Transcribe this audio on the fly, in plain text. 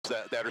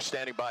that are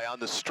standing by on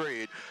the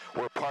street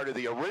were part of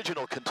the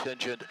original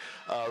contingent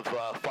of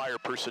fire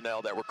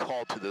personnel that were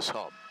called to this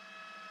home.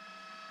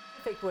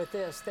 With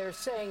this, they're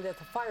saying that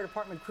the fire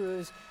department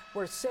crews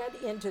were sent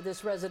into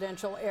this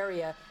residential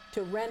area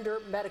to render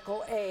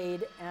medical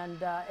aid,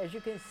 and as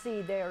you can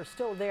see, they are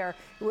still there.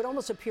 It would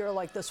almost appear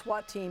like the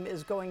SWAT team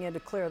is going in to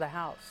clear the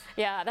house.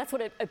 Yeah, that's what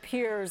it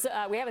appears.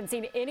 We haven't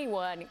seen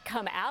anyone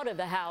come out of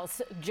the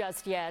house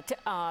just yet,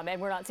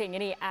 and we're not seeing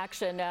any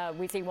action.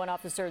 We see one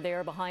officer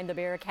there behind the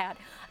barricade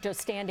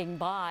just standing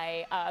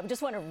by.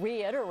 Just want to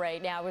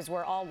reiterate now, as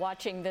we're all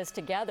watching this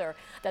together,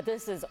 that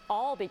this is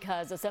all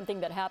because of something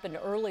that happened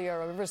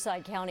earlier. A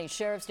Riverside County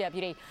Sheriff's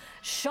deputy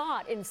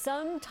shot in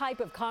some type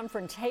of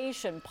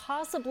confrontation,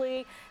 possibly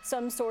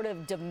some sort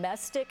of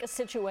domestic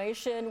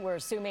situation, we're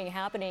assuming,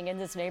 happening in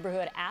this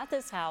neighborhood at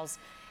this house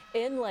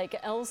in Lake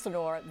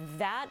Elsinore.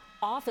 That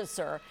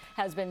officer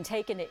has been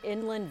taken to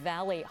Inland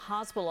Valley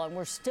Hospital, and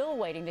we're still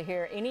waiting to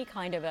hear any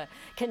kind of a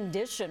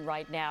condition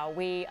right now.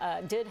 We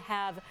did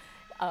have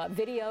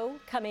video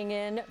coming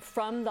in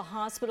from the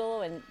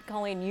hospital, and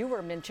Colleen, you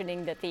were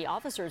mentioning that the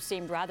officers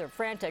seemed rather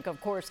frantic.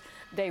 Of course,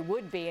 they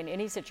would be in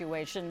any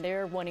situation.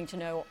 They're wanting to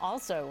know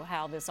also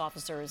how this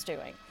officer is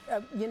doing.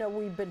 You know,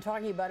 we've been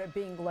talking about it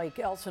being Lake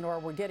Elsinore.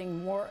 We're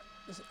getting more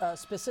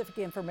specific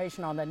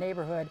information on the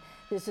neighborhood.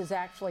 This is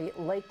actually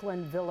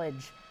Lakeland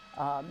Village.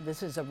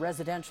 This is a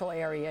residential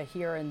area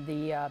here in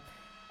the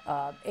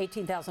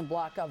 18,000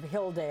 block of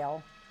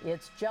Hilldale.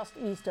 It's just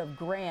east of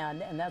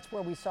Grand, and that's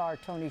where we saw our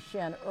Tony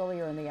Shin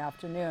earlier in the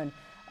afternoon.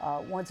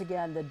 Once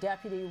again, the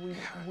deputy,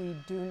 we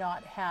do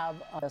not have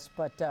us,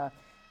 but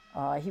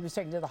he was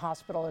taken to the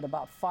hospital at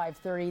about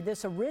 5:30.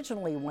 This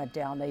originally went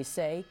down, they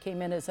say,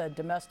 came in as a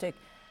domestic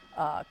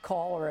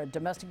call or a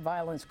domestic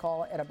violence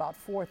call at about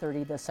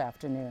 4:30 this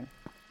afternoon.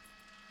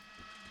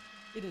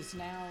 It is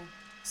now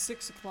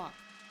 6 o'clock.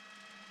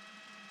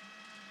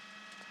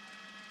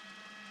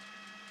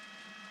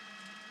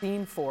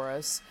 For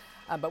us.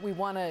 But we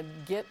want to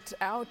get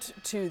out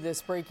to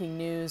this breaking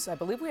news. I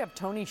believe we have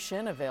Tony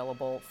Shin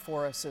available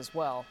for us as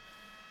well.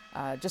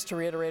 Just to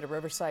reiterate, a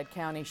Riverside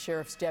County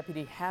Sheriff's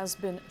deputy has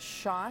been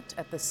shot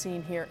at the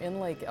scene here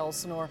in Lake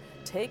Elsinore,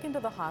 taken to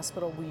the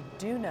hospital. We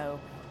do know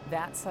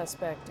that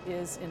suspect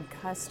is in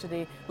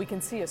custody. We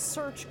can see a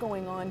search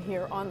going on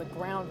here on the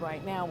ground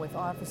right now with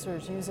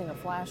officers using a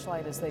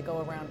flashlight as they go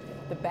around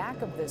the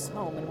back of this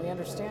home. And we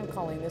understand,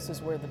 Colleen, this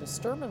is where the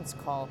disturbance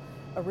call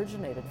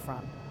originated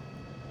from.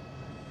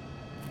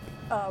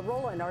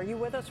 Roland, are you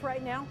with us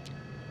right now?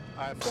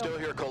 I'm still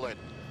here, Colleen.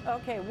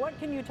 Okay, what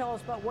can you tell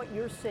us about what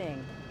you're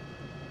seeing?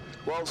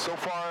 Well, so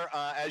far,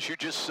 as you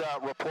just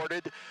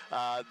reported,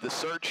 the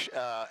search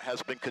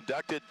has been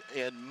conducted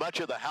in much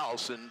of the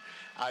house, and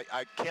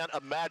I can't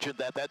imagine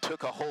that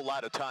took a whole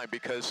lot of time,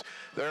 because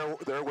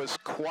there was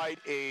quite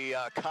a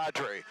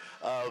cadre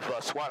of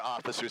SWAT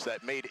officers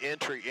that made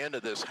entry into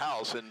this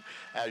house. And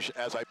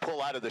as I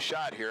pull out of the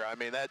shot here, I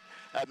mean, that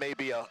may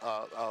be a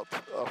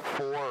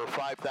 4,000 or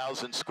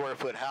 5,000 square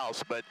foot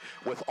house, but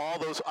with all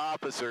those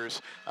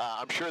officers,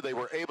 I'm sure they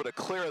were able to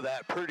clear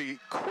that pretty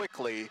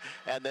quickly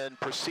and then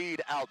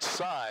proceed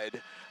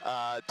outside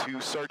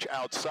to search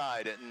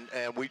outside.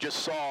 And we just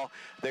saw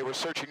they were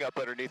searching up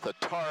underneath a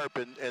tarp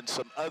and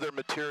some other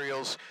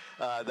materials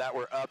that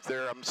were up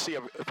there. I'm see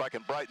if I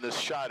can brighten this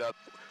shot up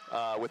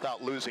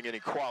without losing any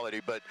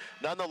quality, but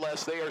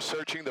nonetheless, they are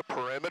searching the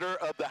perimeter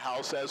of the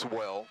house as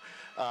well.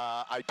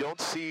 I don't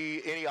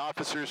see any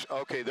officers.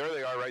 Okay, there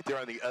they are right there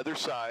on the other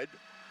side.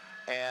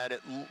 And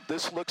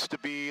this looks to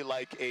be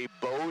like a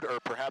boat or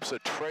perhaps a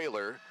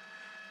trailer.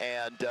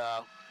 And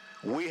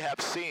we have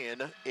seen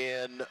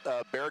in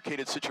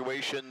barricaded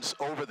situations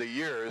over the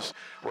years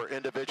where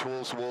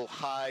individuals will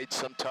hide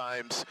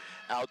sometimes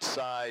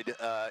outside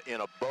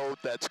in a boat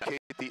that's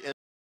the end.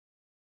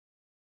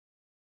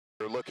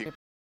 They're looking.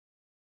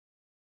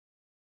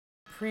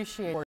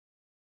 Appreciate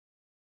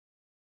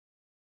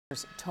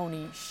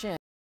Tony Shin.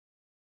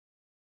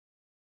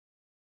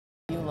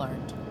 You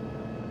learned.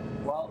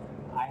 Well,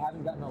 I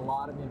haven't gotten a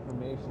lot of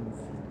information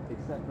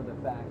except for the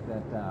fact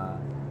that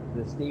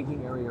the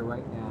staging area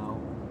right now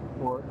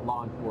for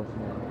law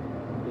enforcement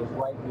is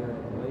right here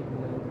at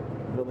Lakeland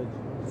Village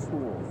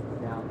School.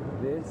 Now,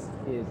 this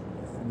is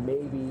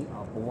maybe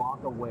a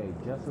block away,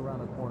 just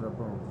around the corner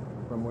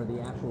from where the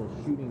actual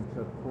shooting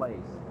took place.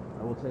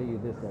 I will tell you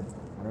this, that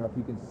I don't know if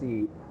you can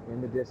see in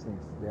the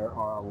distance, there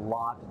are a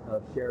lot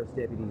of sheriff's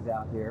deputies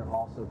out here,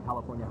 also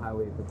California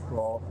Highway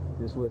Patrol.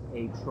 This was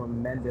a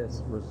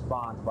tremendous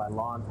response by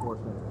law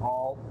enforcement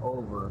all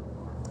over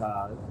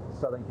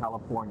Southern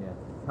California,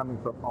 coming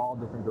from all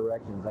different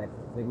directions. I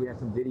think we have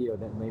some video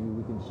that maybe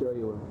we can show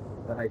you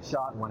that I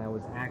shot when I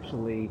was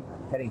actually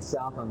heading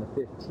south on the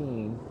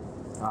 15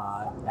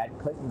 at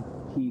Clinton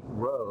Keith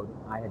Road.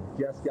 I had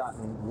just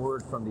gotten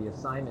word from the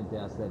assignment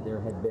desk that there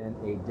had been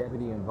a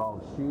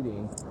deputy-involved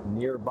shooting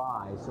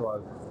nearby,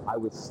 so I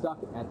was stuck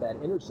at that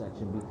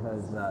intersection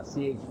because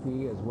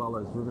CHP as well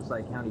as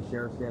Riverside County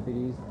Sheriff's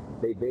deputies,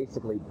 they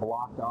basically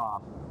blocked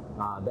off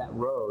that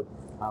road.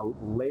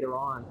 Later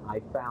on, I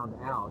found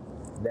out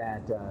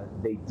that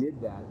they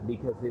did that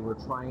because they were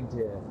trying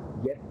to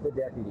get the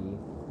deputy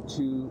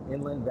to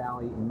Inland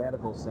Valley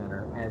Medical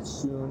Center as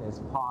soon as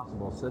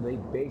possible. So they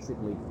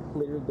basically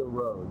cleared the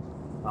roads,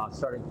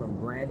 starting from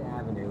Grand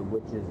Avenue,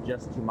 which is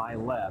just to my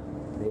left.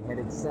 They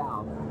headed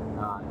south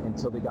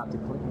until they got to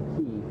Clinton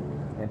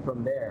Key, and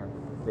from there,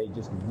 they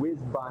just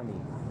whizzed by me,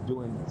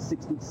 doing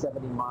 60,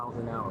 70 miles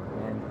an hour.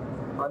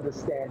 And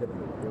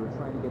understandably, they were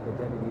trying to get the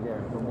deputy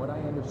there. From what I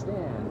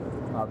understand,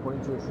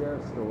 according to a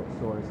sheriff's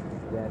source,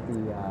 that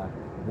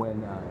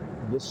when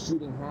this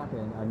shooting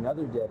happened,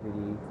 another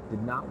deputy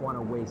did not want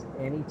to waste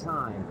any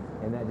time,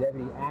 and that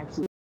deputy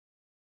actually